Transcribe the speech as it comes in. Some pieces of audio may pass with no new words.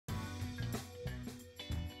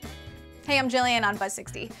Hey, I'm Gillian on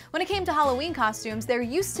Buzz60. When it came to Halloween costumes, there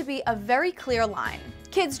used to be a very clear line.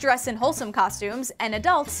 Kids dress in wholesome costumes, and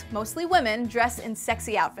adults, mostly women, dress in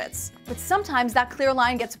sexy outfits. But sometimes that clear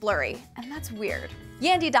line gets blurry, and that's weird.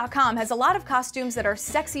 Yandy.com has a lot of costumes that are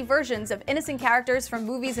sexy versions of innocent characters from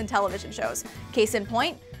movies and television shows. Case in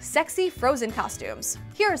point, sexy Frozen costumes.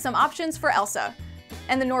 Here are some options for Elsa.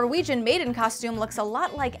 And the Norwegian maiden costume looks a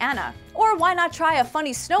lot like Anna. Or why not try a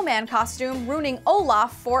funny snowman costume ruining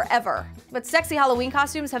Olaf forever? But sexy Halloween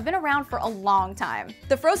costumes have been around for a long time.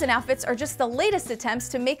 The Frozen outfits are just the latest attempts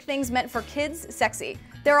to make things meant for kids sexy.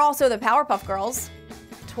 There are also the Powerpuff Girls,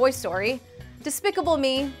 Toy Story, Despicable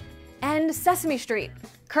Me, and Sesame Street.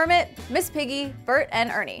 Kermit, Miss Piggy, Bert,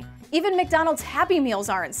 and Ernie. Even McDonald's Happy Meals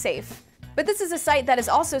aren't safe. But this is a site that is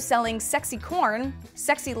also selling sexy corn,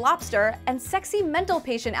 sexy lobster, and sexy mental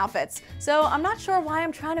patient outfits, so I'm not sure why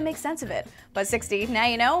I'm trying to make sense of it. But 60, now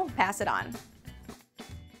you know, pass it on.